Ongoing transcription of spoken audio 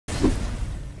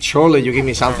surely you give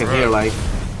me something here, like.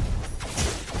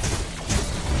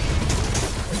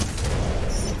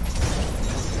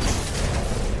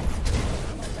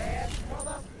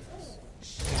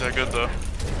 Is that good though?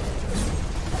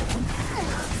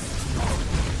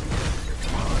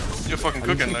 You're fucking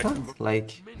cooking,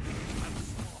 like.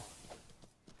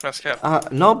 That's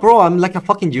cap. No, bro, I'm like a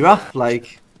fucking giraffe,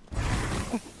 like.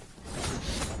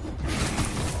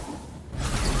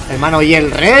 Hermano, ¿y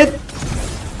el red?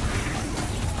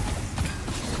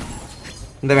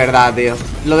 De verdad, tío.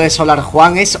 Lo de Solar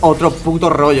Juan es otro puto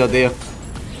rollo, tío.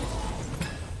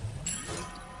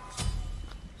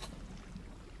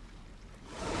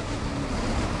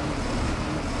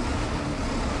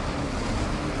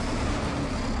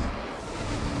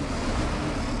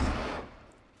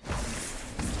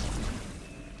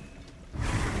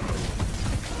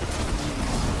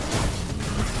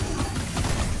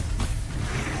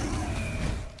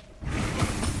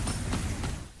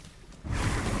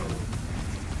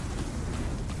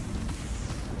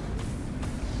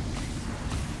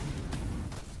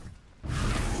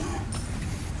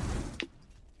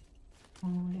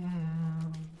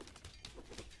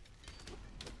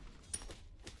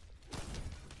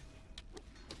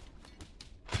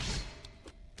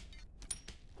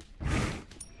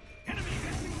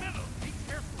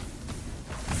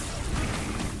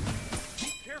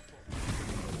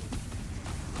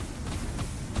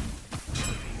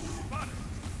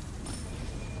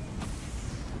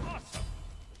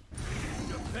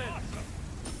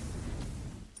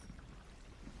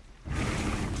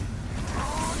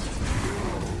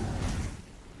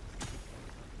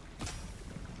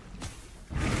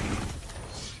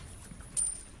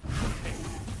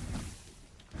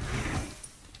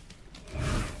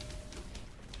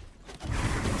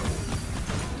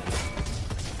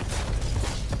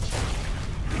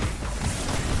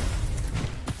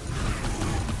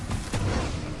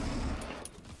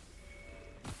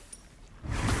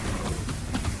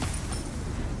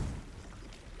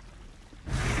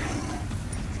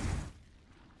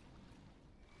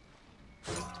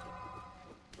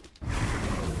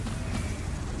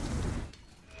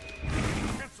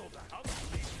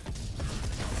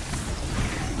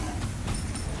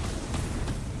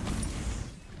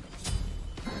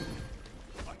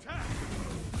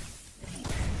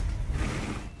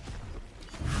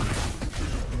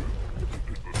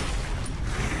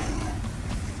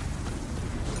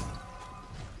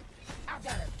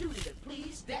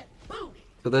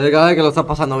 ¿Tú te llega de que lo estás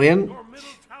pasando bien?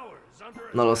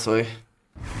 No lo soy.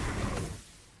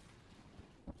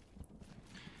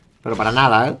 Pero para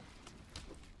nada, ¿eh?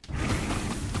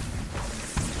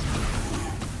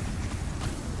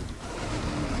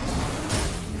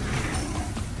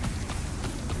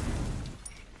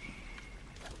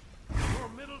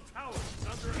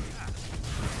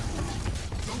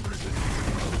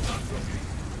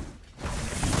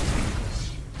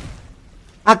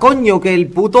 Ah, coño, que el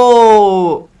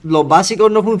puto... Los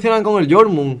básicos no funcionan con el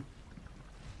Jormung.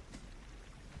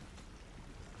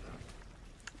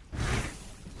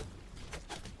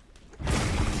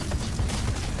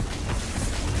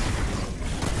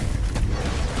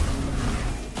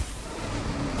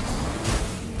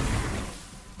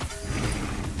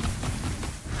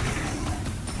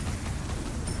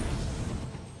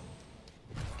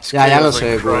 Ya lo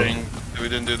sé, bro. We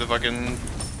didn't do the fucking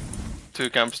 2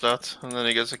 camp stat, and then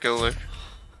he gets a kill there.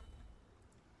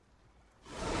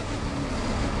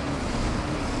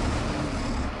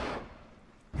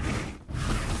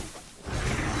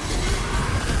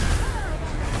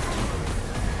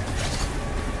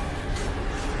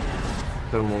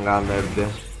 JORMUNGANDR, tío.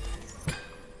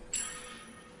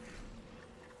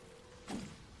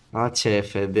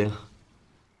 HF, tío.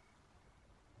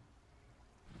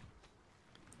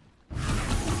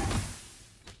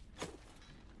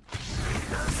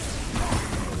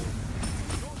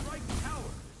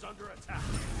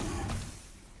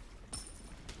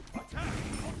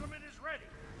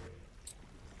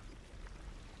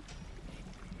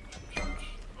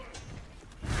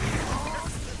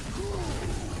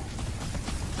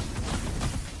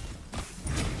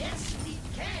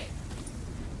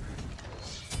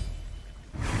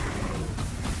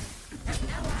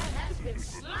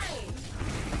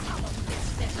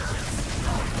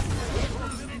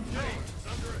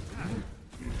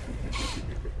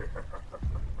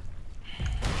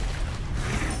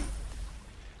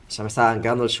 Se me está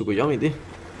gankeando el Tsukuyomi, tío.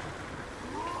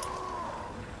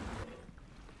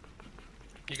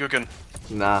 You cooking?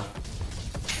 Nah.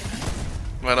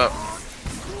 Why not?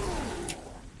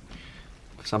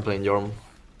 Because I'm playing Jorm.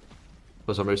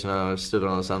 For some reason I still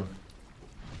don't understand.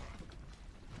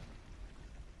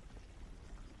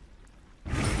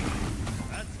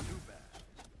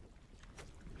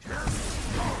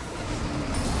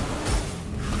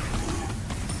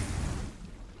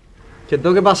 Que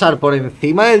tengo que pasar por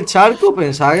encima del charco.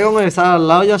 Pensaba que con estar al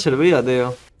lado ya servía,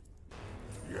 tío.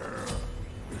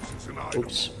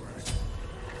 Ups.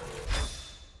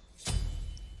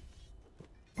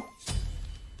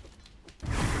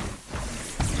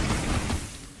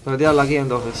 Tengo que tirarla aquí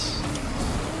entonces.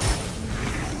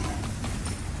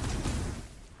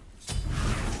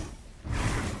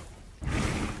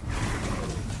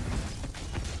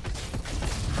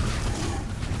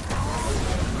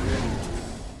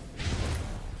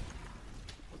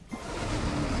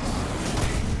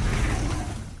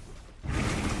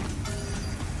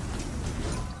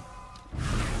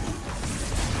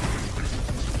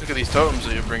 Look at these totems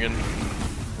that you're bringing.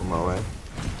 Vamos a ver.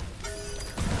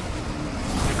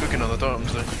 You're cooking on the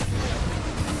totems, though.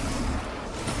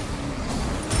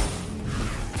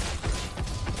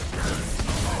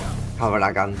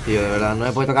 Cabracan, tío, de verdad. No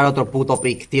me puede tocar otro puto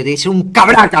pick, tío. Tiene que ser un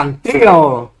Cabracan,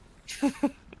 tío.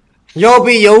 Yo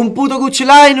pillo un puto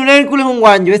Cuchulain, un Hércules, un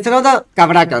Wanjo. Este nota,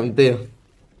 Cabracan, tío.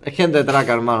 Es gente de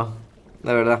traca, hermano.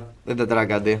 De verdad, es de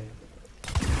traca, tío.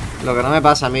 Lo que no me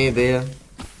pasa a mí, tío.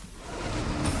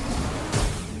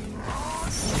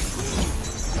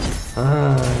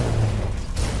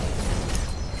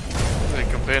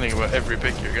 They're complaining about every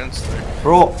pick you're against, though.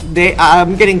 Bro,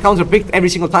 I'm getting counter-picked every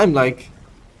single time, like.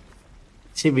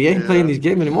 CBA ain't playing this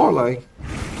game anymore, like.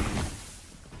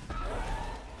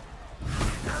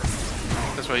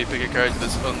 That's why you pick a character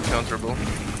that's uncounterable.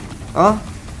 Huh?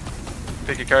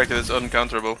 Pick a character that's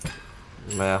uncounterable.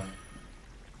 Yeah.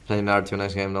 Playing R2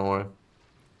 next game, don't worry.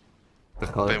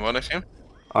 Play what next game?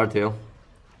 R2.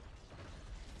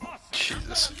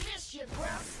 Jesus.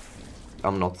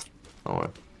 I'm not. Don't worry.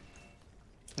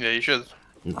 Yeah, you should.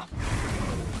 No,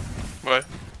 Why?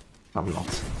 I'm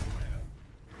not.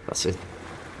 That's it.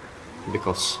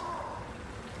 Because.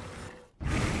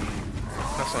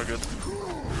 That's not good.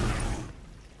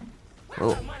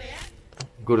 Well,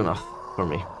 good enough for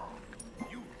me.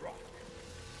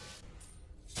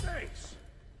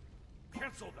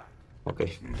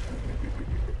 Okay.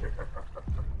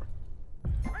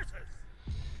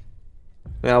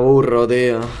 Me aburro,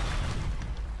 tío.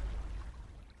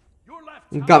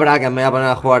 Un Cabracan me voy a poner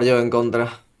a jugar yo en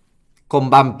contra. Con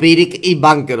Vampiric y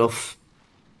Bunkerov.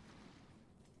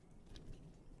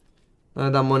 No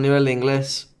estamos a nivel de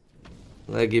inglés.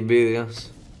 De X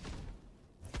vídeos.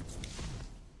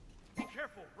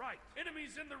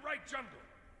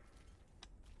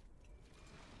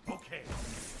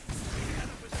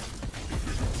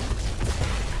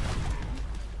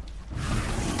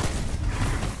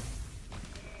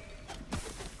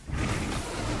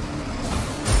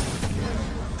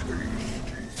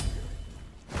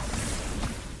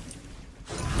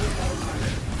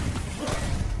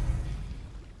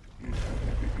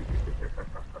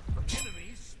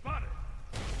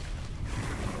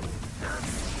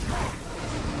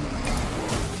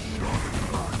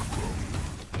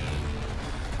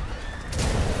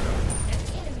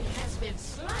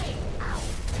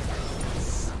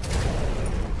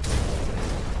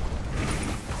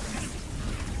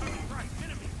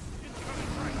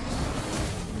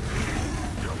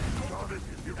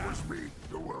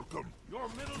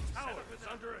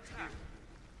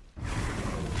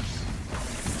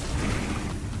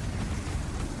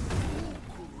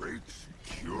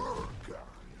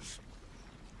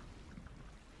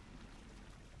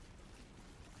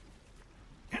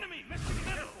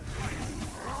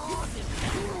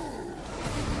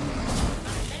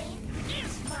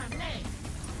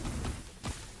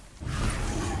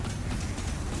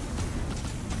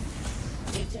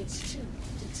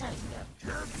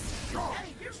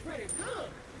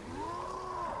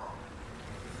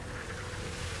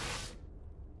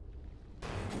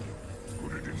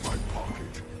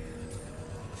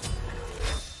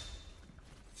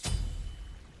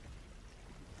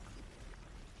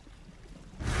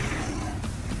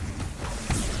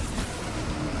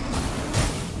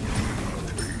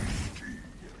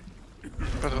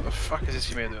 What the fuck is this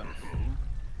Yume doing?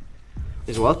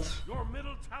 Is what?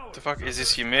 What the fuck is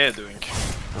this Yume doing?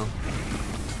 Oh.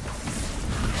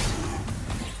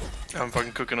 I'm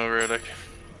fucking cooking over here, like.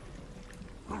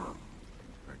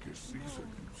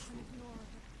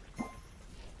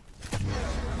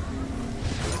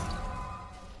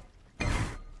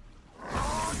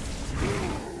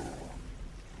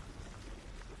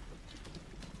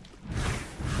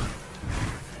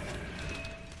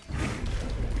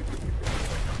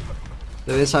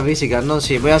 De esas físicas, ¿no?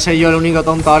 Sí, voy a ser yo el único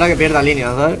tonto ahora que pierda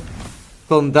líneas, ¿sabes?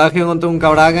 Contagio contra un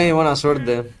Cabracan y buena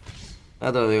suerte.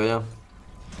 Ya te lo digo yo.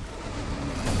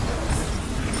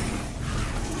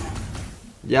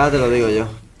 Ya te lo digo yo.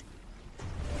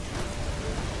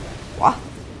 ¿What?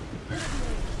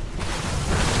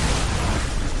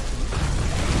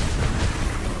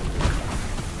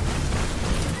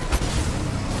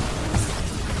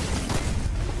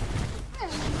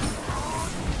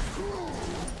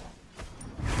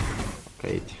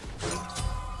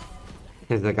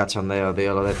 Es de cachondeo,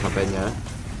 tío, lo de esta peña,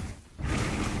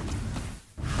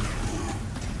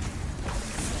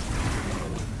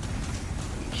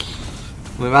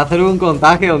 Me va a hacer un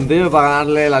contagio, tío, para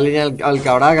ganarle la línea al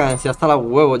Cabraca. Si hasta los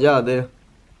huevos ya, tío.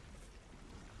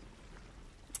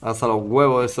 Hasta los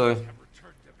huevos eso es.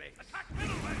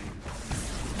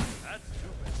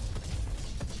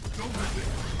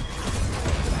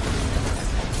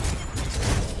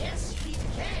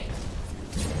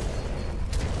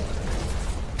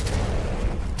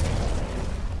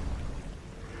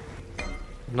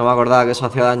 No me acordaba que eso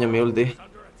hacía daño en mi ulti.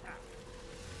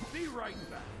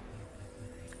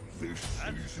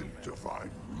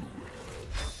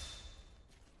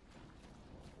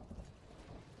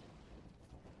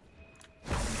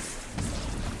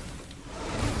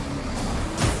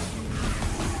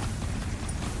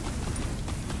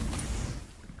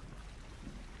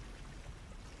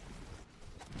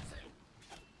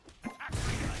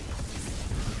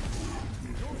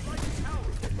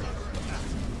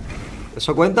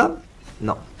 ¿Eso cuenta?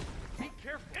 No.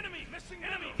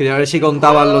 Quería ver si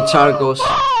contaban los charcos.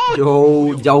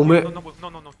 Yo, Jaume.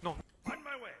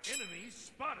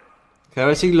 Quería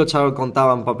ver si los charcos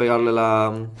contaban para pegarle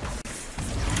la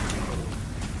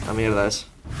mierda esa.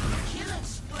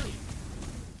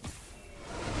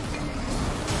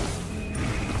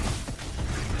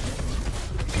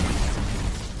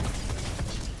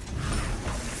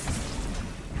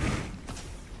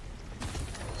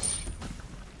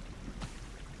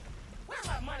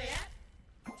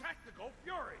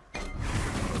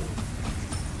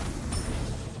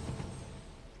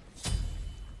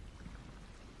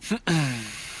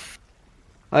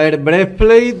 A ver,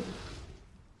 Breastplate.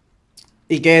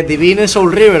 ¿Y qué? ¿Divine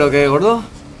Soul River o qué, gordo?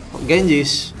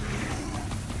 Genjis.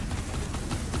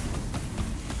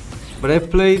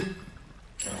 Breastplate.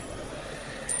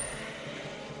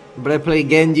 Breastplate,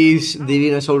 Genjis,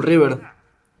 Divine Soul River.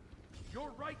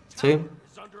 Sí.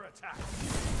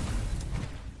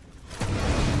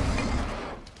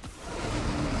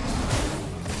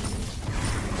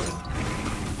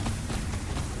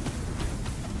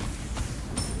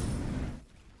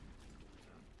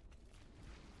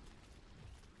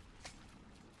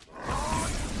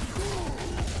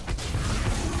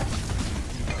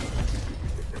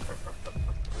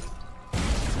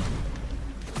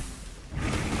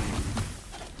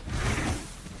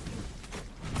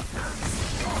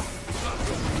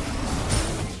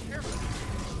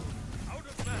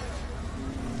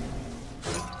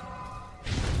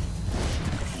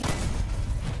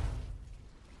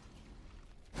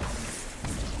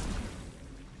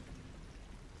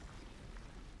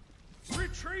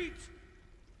 Retreat!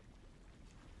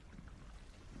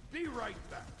 Be right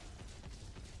back.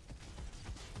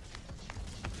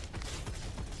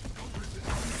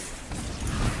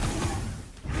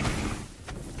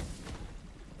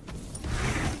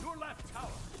 Your left tower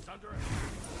is under attack.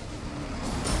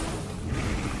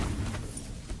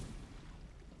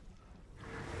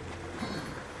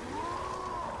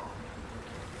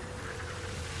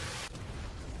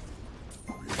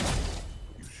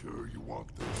 You sure you want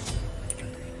this?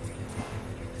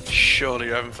 Surely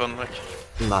you're having fun, like.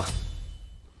 Nah.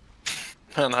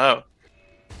 Man, how?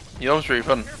 You're almost really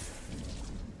fun.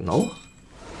 No?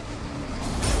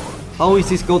 How is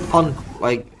this god fun?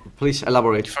 Like, please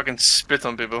elaborate. You fucking spit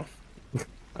on people.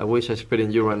 I wish I spit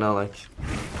in you right now, like.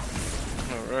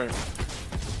 Alright.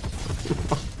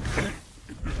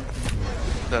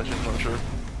 That's just not true.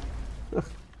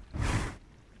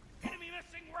 Enemy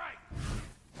missing right.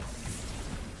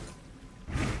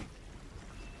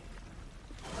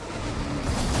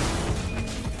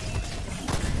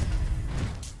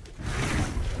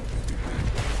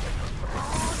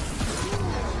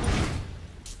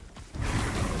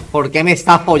 ¿Por qué me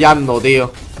está follando,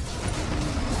 tío?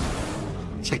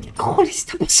 O sea, ¿qué cojones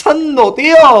está pasando,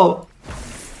 tío?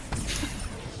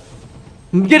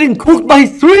 I'm getting cooked by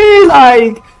 3,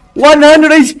 like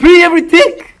 100 HP every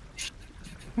tick.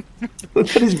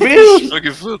 That is real.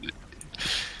 Fucking funny.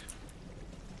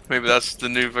 Maybe that's the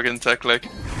new fucking tech, like.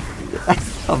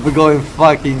 I've been going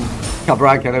fucking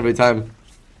Cabrakan every time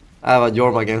I have a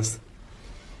Jorm against.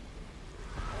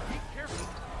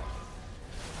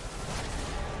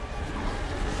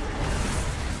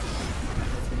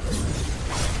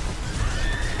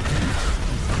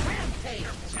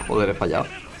 Joder, he fallado.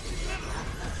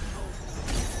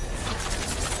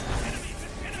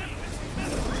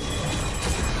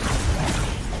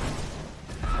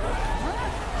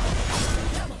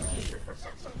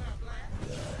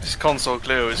 This console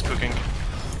Cleo is cooking.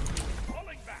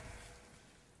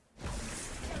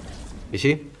 ¿Y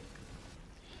sí?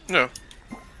 No.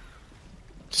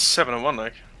 7-1,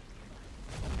 like.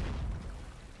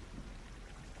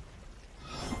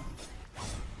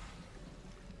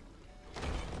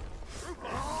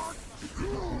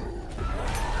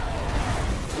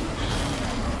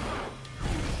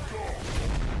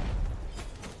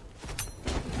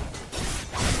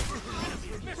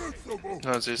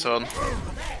 No, it's his on.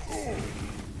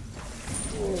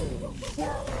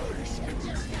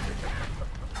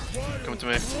 Come to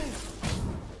me.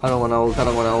 I don't wanna ult, I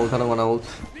don't wanna ult, I don't wanna ult.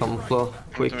 Come, Flo, Come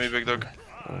quick. to me, big dog.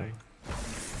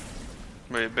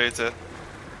 Wait, bait it.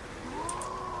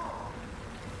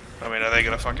 I mean, are they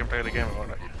gonna fucking play the game or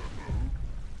not?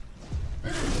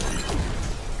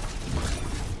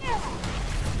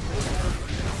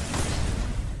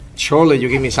 Surely you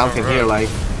give me something here, like.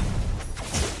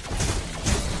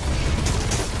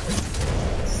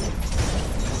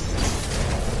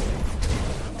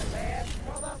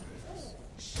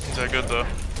 Is that good though?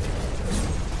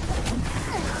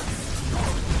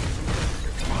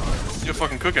 You're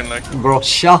fucking cooking, like. Bro,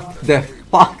 shut the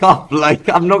fuck up, like,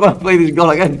 I'm not gonna play this goal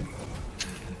again.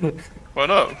 Why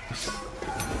not? This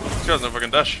guy's no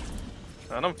fucking dash.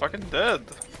 And I'm fucking dead.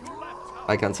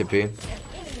 I can't TP.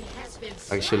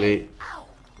 Actually,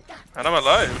 And I'm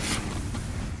alive.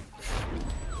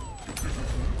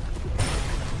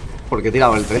 porque he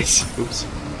tirado el 3. Oops.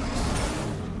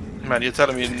 Man, you're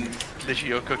telling me literally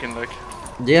you're cooking, like.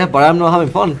 Yeah, but I'm not having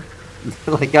fun.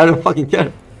 Like, I don't fucking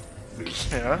care.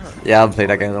 Yeah? Yeah, I'll play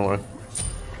that game, don't worry.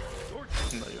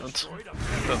 No, you won't.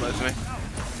 Don't lie to me.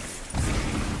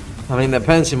 I mean,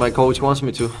 depends if my coach wants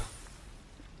me to.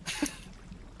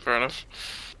 Fair enough.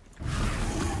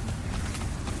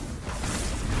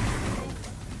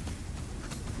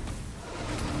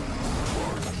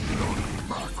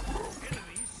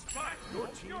 Your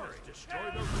team has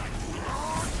destroyed a right.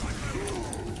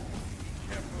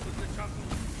 Careful with the jungle.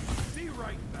 Be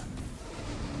right back.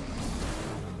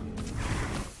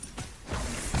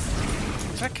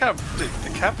 That cap, the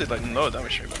cap did like no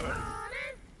damage, by the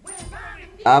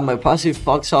way. My passive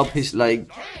fucks up his, like,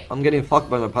 I'm getting fucked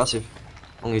by my passive.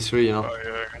 On his 3, you know. Oh,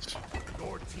 yeah, I guess.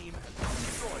 Your team has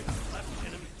destroyed the left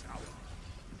enemy tower.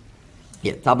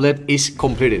 Yeah, tablet is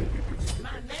completed.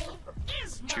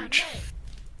 Huge.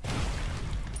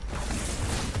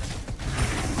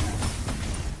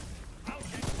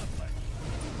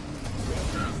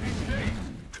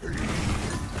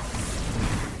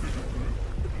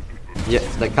 Yeah,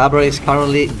 the Cabra is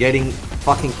currently getting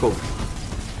fucking cooked.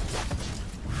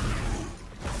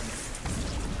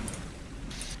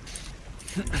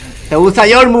 ¿Te gusta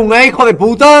Jormung, hijo de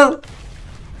puta?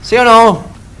 ¿Sí o no?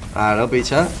 Claro,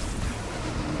 picha.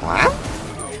 ¿What?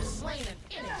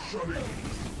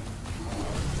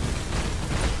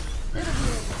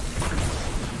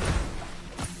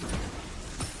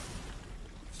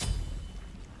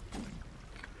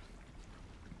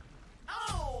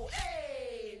 Oh,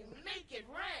 hey, make it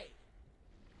right.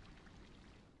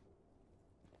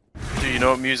 Do you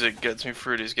know what music gets me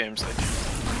through these games? Like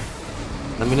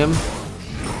Eminem?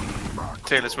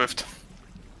 Taylor Swift.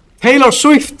 Taylor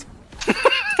Swift!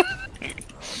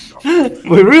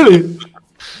 Wait, really?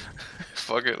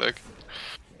 Fuck it, like.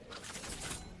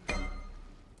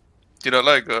 Do you not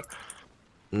like her?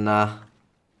 Nah.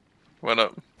 Why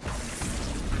not?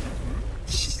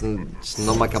 It's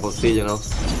not my cup of tea, you know.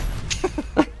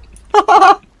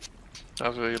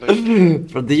 That's what you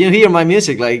like. But did you hear my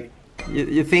music? Like,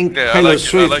 you think Yeah, Taylor I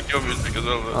Swift? like your music as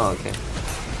well. Though. Oh, okay.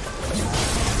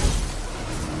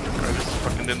 I just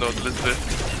fucking didn't know what to listen to.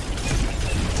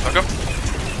 Okay.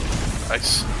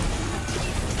 Nice.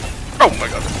 Oh my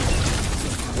god.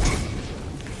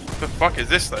 The fuck is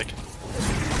this like?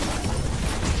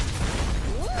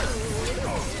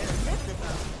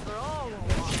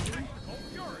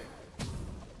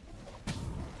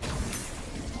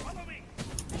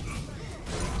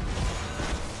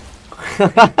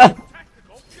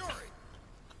 Tactical fury.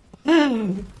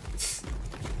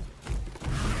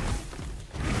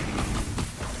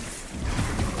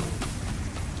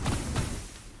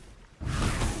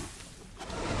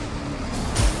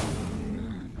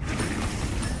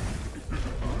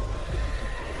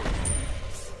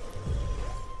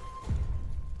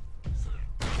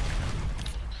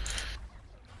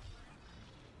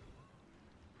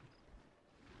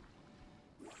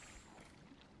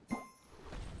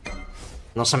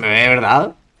 No se me ve,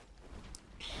 ¿verdad?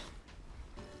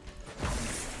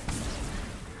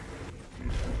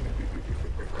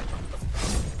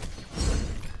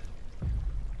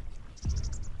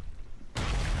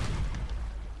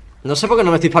 No sé por qué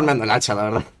no me estoy farmeando el hacha, la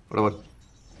verdad. Pero bueno.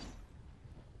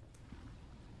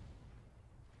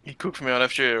 You cooked me on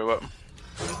FJ or what?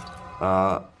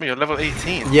 You're level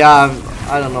 18. Yeah,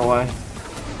 I don't know why.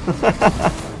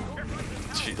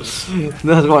 Jesus.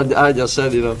 That's what I just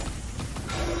said, you know.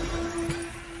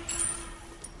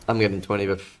 I'm getting 20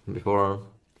 before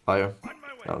fire.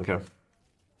 I don't care.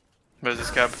 Where's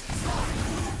this cab?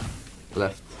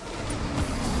 Left.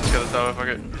 Let's get the tower, fuck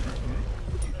it.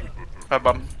 Hi,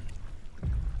 bum.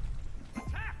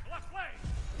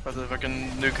 About to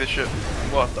fucking nuke this shit.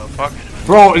 What the fuck?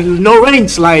 Bro, no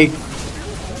range, like.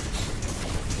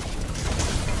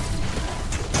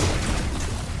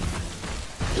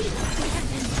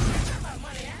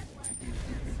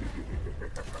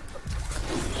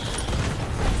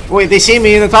 Wait, they see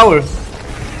me in the tower.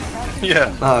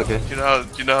 Yeah. Ah, okay. Do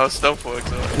you know how stealth works?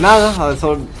 Or? No, I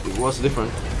thought it was different.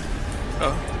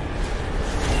 Oh.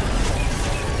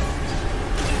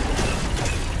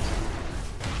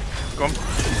 Come on.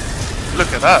 Look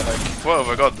at that, like, what have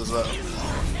I got does that?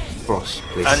 Bros,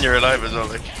 please. And you're alive as well,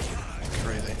 like,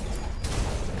 crazy.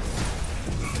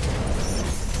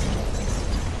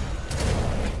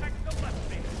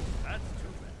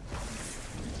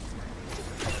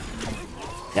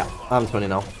 Yeah, I'm 20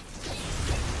 now.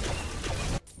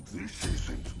 This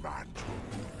isn't my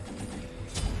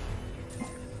turn.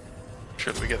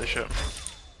 Should we get the shit?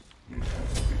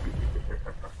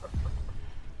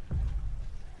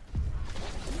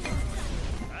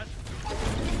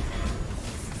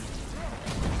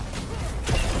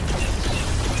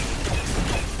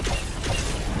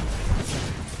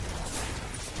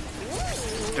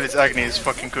 Dude, this agony is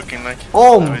fucking cooking, like.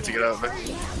 Oh! I need to get out of there.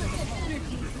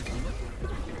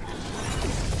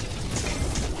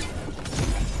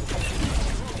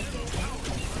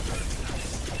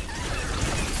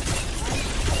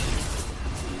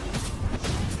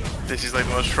 This is like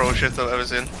the most troll shit I've ever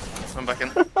seen. I'm back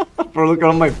in. Bro, look at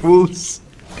all my pools.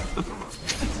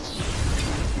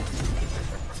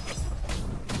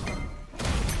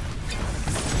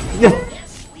 Yeah.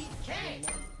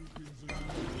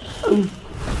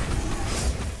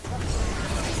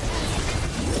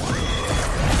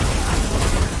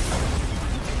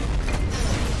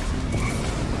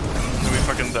 We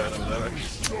fucking died over there, like.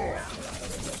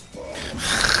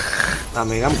 I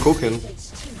mean, I'm cooking.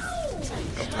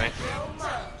 Come to me.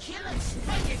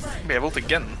 Be able to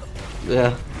again.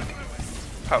 Yeah,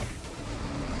 How?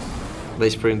 they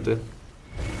sprinted.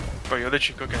 Bro, you're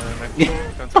literally cooking and like,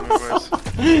 don't tell me words.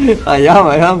 I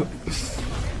am.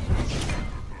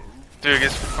 Dude, it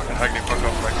gets fucking ugly, fuck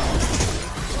off, like.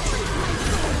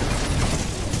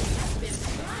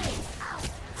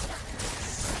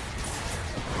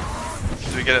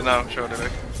 Do we get it now? Surely,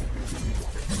 like.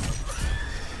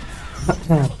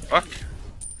 Fuck.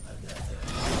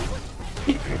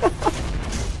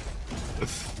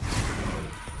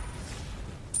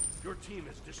 Your team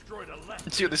has destroyed a left.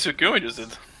 You see what the Tsukuyomi just did?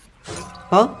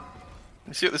 Huh?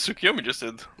 You see what the Tsukuyomi just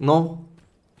did? No.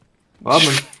 What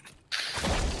happened?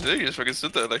 Yeah, you just fucking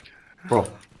stood there, like. Bro.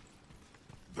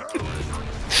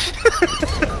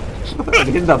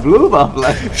 Hit the blue buff,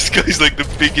 like. This guy's like the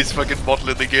biggest fucking bottle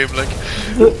in the game, like.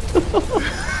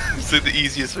 It's like the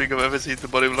easiest thing I've ever seen to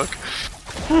body block.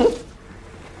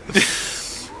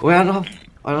 Wait, I don't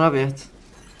have it.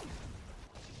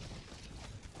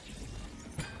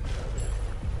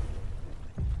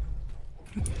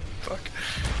 Fuck.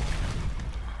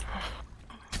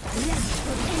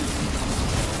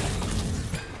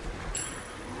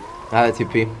 I had a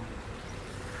TP.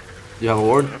 You have a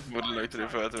ward? I would like to do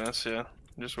that, yeah.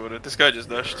 Just would it. This guy just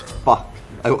dashed. Fuck.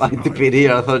 I TP'd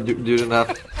here, I thought you didn't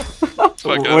have. Fuck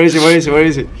Where is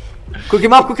he? Cook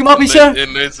him up, he's here!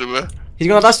 In there somewhere. He's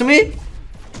gonna dash to me?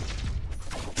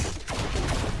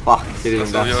 Fuck, he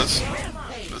didn't That's all dash. yours.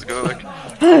 Let's go, like.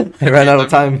 I ran out of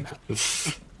time.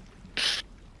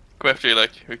 Go after you,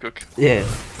 like. We cook. Yeah.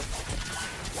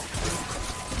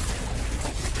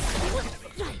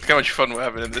 Look how much fun we're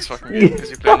having in this fucking game. Because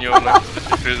you're playing your own, like.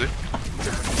 It's crazy.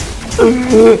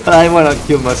 I wanna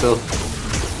kill myself.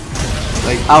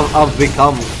 Like, I've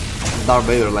become Darth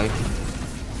Vader, like.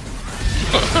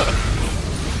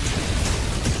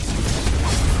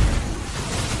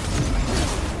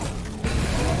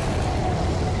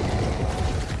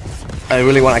 I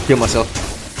really wanna kill myself.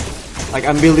 Like,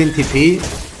 I'm building TP.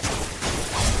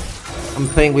 I'm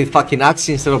playing with fucking Axe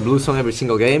instead of Blue Song every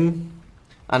single game.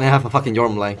 And I have a fucking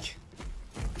Jorm, like.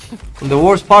 And the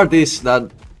worst part is that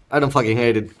I don't fucking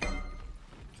hate it.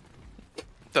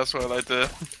 That's what I like to.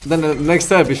 Then the next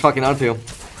step is fucking Artio.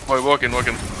 Oh, walking.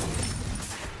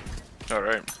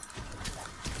 Alright.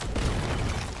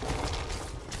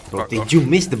 Bro, did you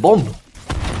miss the bomb?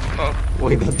 Oh,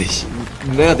 Wait, that is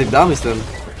negative damage then.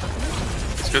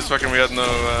 it's because fucking we had no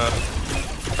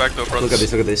backdoor fronts.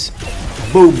 Look at this.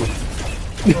 Boom!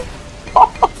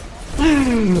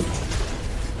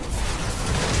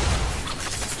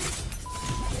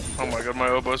 Oh my god, my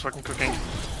elbow is fucking cooking.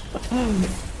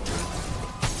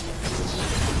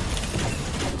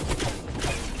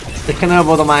 Es que no lo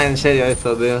puedo tomar en serio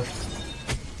esto, tío.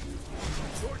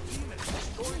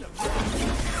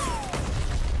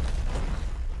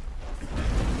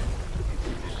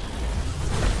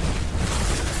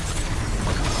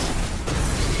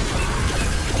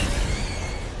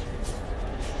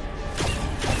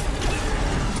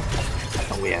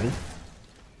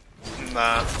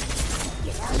 Nah.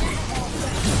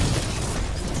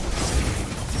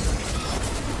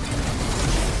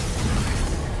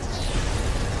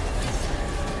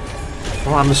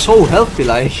 Oh, I'm so healthy,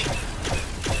 like.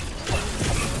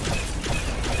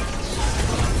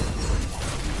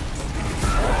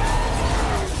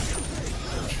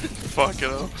 Fuck it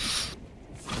up.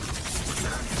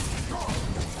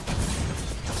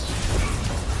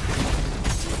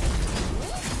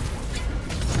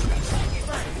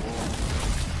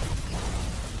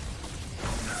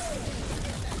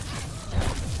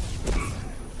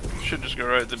 Should just go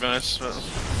right, to be honest, but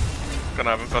kind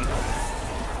of having fun.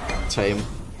 Same.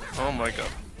 Oh my god.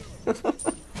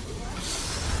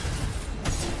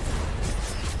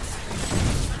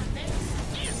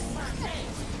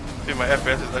 Dude, my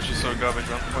FPS is actually so garbage,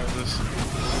 man. What is this?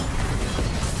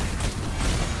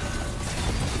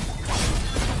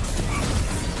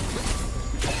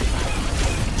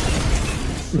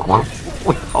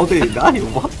 Wait, how did he die?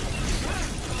 What?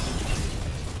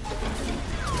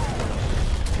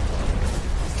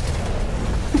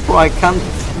 Bro, I can't,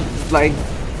 like...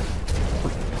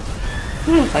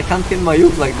 I can't kill my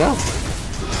ult like that.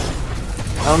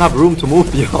 I don't have room to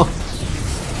move, yo.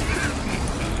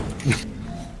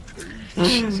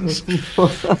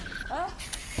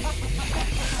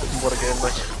 What a game,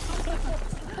 like.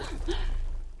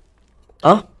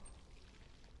 Huh?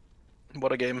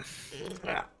 What a game.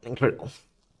 Yeah, incredible.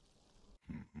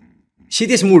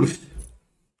 City smooth.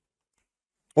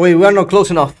 Wait, we are not close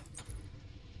enough.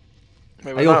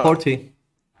 Maybe I got not. 40.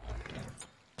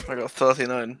 I got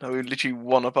 39. Are we literally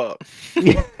one apart?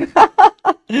 Wait,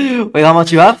 how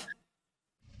much you have?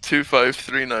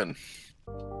 2539.